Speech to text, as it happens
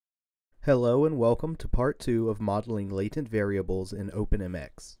Hello and welcome to part 2 of modeling latent variables in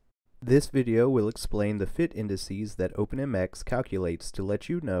OpenMx. This video will explain the fit indices that OpenMx calculates to let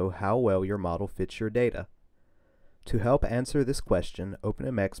you know how well your model fits your data. To help answer this question,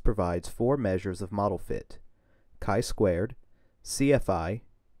 OpenMx provides 4 measures of model fit: chi-squared, CFI,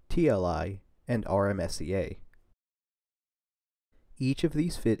 TLI, and RMSEA. Each of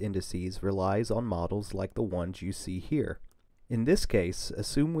these fit indices relies on models like the ones you see here. In this case,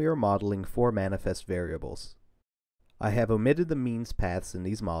 assume we are modeling 4 manifest variables. I have omitted the means paths in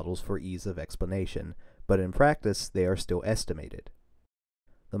these models for ease of explanation, but in practice they are still estimated.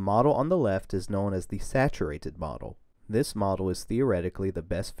 The model on the left is known as the saturated model. This model is theoretically the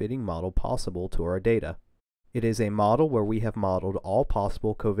best fitting model possible to our data. It is a model where we have modeled all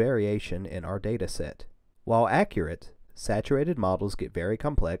possible covariation in our data set. While accurate, saturated models get very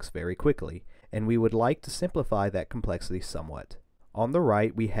complex very quickly, and we would like to simplify that complexity somewhat. On the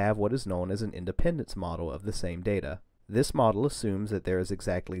right, we have what is known as an independence model of the same data. This model assumes that there is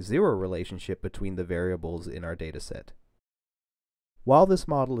exactly zero relationship between the variables in our dataset. While this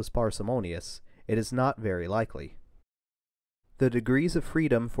model is parsimonious, it is not very likely. The degrees of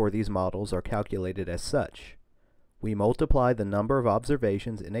freedom for these models are calculated as such. We multiply the number of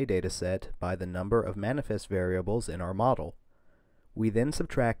observations in a dataset by the number of manifest variables in our model. We then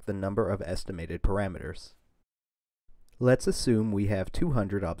subtract the number of estimated parameters. Let's assume we have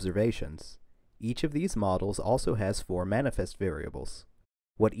 200 observations. Each of these models also has 4 manifest variables.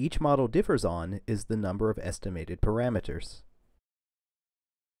 What each model differs on is the number of estimated parameters.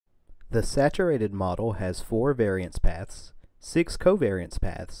 The saturated model has 4 variance paths, 6 covariance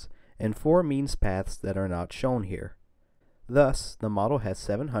paths, and 4 means paths that are not shown here. Thus, the model has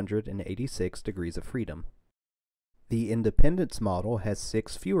 786 degrees of freedom. The independence model has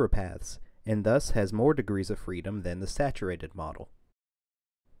 6 fewer paths, and thus has more degrees of freedom than the saturated model.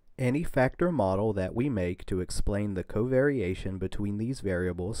 Any factor model that we make to explain the covariation between these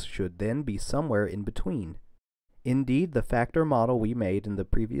variables should then be somewhere in between. Indeed, the factor model we made in the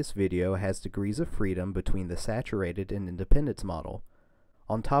previous video has degrees of freedom between the saturated and independence model.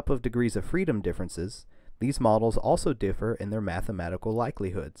 On top of degrees of freedom differences, these models also differ in their mathematical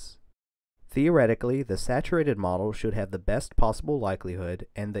likelihoods. Theoretically, the saturated model should have the best possible likelihood,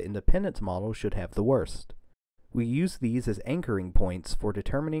 and the independence model should have the worst. We use these as anchoring points for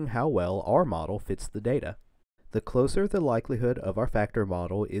determining how well our model fits the data. The closer the likelihood of our factor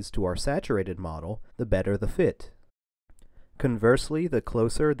model is to our saturated model, the better the fit. Conversely, the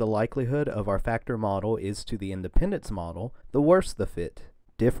closer the likelihood of our factor model is to the independence model, the worse the fit.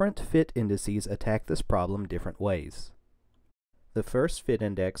 Different fit indices attack this problem different ways. The first fit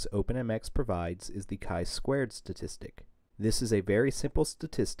index OpenMx provides is the chi-squared statistic. This is a very simple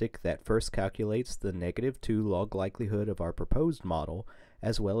statistic that first calculates the -2 log likelihood of our proposed model,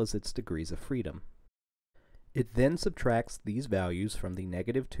 as well as its degrees of freedom. It then subtracts these values from the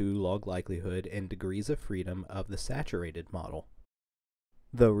 -2 log likelihood and degrees of freedom of the saturated model.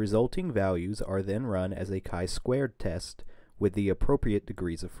 The resulting values are then run as a chi-squared test with the appropriate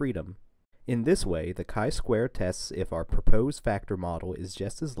degrees of freedom. In this way, the chi-squared tests if our proposed factor model is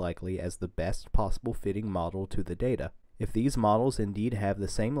just as likely as the best possible fitting model to the data. If these models indeed have the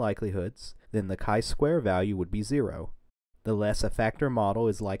same likelihoods, then the chi-square value would be 0. The less a factor model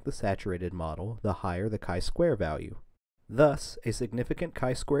is like the saturated model, the higher the chi-square value. Thus, a significant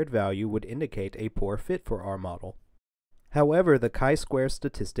chi-squared value would indicate a poor fit for our model. However, the chi-square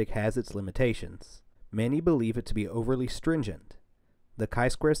statistic has its limitations. Many believe it to be overly stringent. The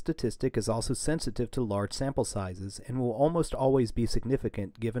chi-square statistic is also sensitive to large sample sizes and will almost always be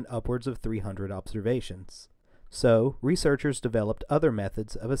significant given upwards of 300 observations. So, researchers developed other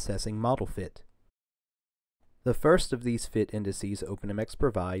methods of assessing model fit. The first of these fit indices OpenMx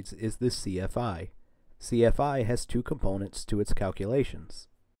provides is the CFI. CFI has 2 components to its calculations.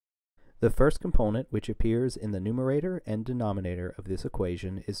 The first component, which appears in the numerator and denominator of this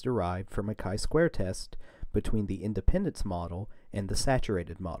equation, is derived from a chi-square test between the independence model and the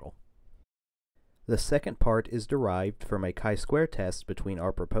saturated model. The second part is derived from a chi-square test between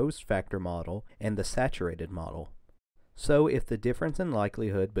our proposed factor model and the saturated model. So if the difference in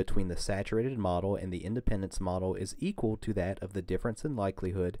likelihood between the saturated model and the independence model is equal to that of the difference in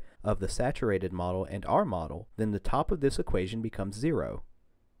likelihood of the saturated model and our model, then the top of this equation becomes 0.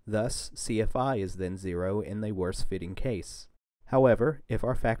 Thus, CFI is then 0 in the worst fitting case. However, if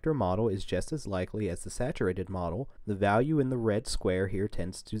our factor model is just as likely as the saturated model, the value in the red square here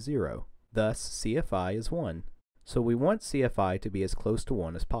tends to 0. Thus, CFI is 1. So we want CFI to be as close to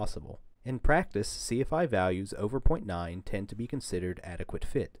 1 as possible. In practice, CFI values over 0.9 tend to be considered adequate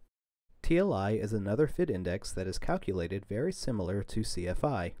fit. TLI is another fit index that is calculated very similar to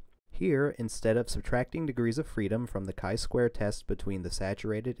CFI. Here, instead of subtracting degrees of freedom from the chi-square test between the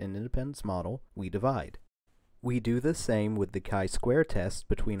saturated and independence model, we divide. We do the same with the chi-square test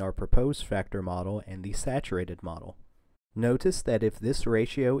between our proposed factor model and the saturated model. Notice that if this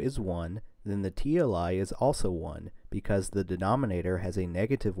ratio is 1, then the TLI is also 1, because the denominator has a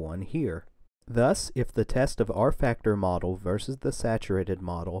negative 1 here. Thus, if the test of our factor model versus the saturated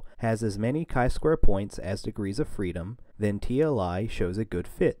model has as many chi-square points as degrees of freedom, then TLI shows a good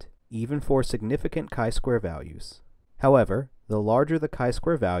fit, even for significant chi-square values. However, the larger the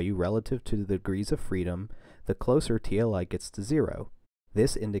chi-square value relative to the degrees of freedom, the closer TLI gets to 0.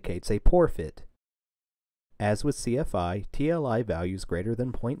 This indicates a poor fit. As with CFI, TLI values greater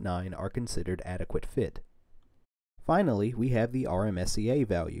than 0.9 are considered adequate fit. Finally, we have the RMSEA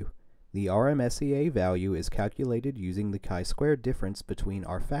value. The RMSEA value is calculated using the chi-square difference between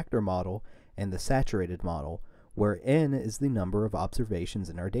our factor model and the saturated model, where n is the number of observations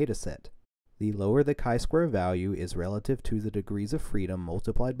in our dataset. The lower the chi-square value is relative to the degrees of freedom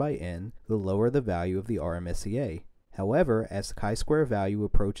multiplied by n, the lower the value of the RMSEA. However, as the chi-square value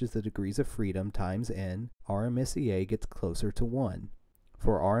approaches the degrees of freedom times n, RMSEA gets closer to 1.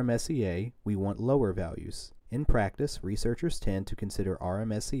 For RMSEA, we want lower values. In practice, researchers tend to consider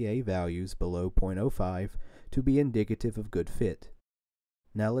RMSEA values below 0.05 to be indicative of good fit.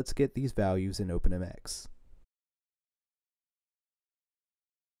 Now let's get these values in OpenMx.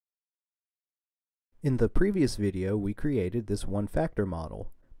 In the previous video, we created this one-factor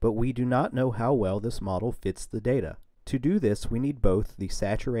model, but we do not know how well this model fits the data. To do this, we need both the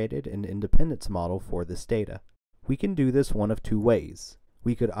saturated and independence model for this data. We can do this one of two ways.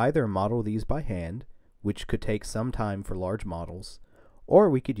 We could either model these by hand, which could take some time for large models, or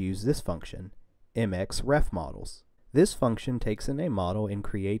we could use this function, mxRefModels. This function takes in a model and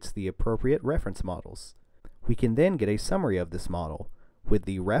creates the appropriate reference models. We can then get a summary of this model, with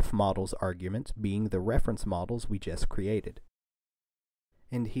the refModels argument being the reference models we just created.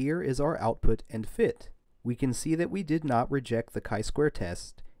 And here is our output and fit. We can see that we did not reject the chi-square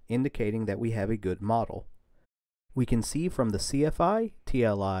test, indicating that we have a good model. We can see from the CFI,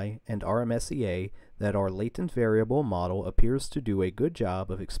 TLI, and RMSEA that our latent variable model appears to do a good job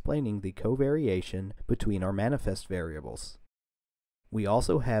of explaining the covariation between our manifest variables. We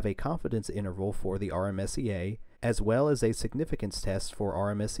also have a confidence interval for the RMSEA, as well as a significance test for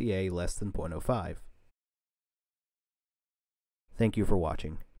RMSEA less than 0.05. Thank you for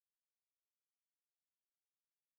watching.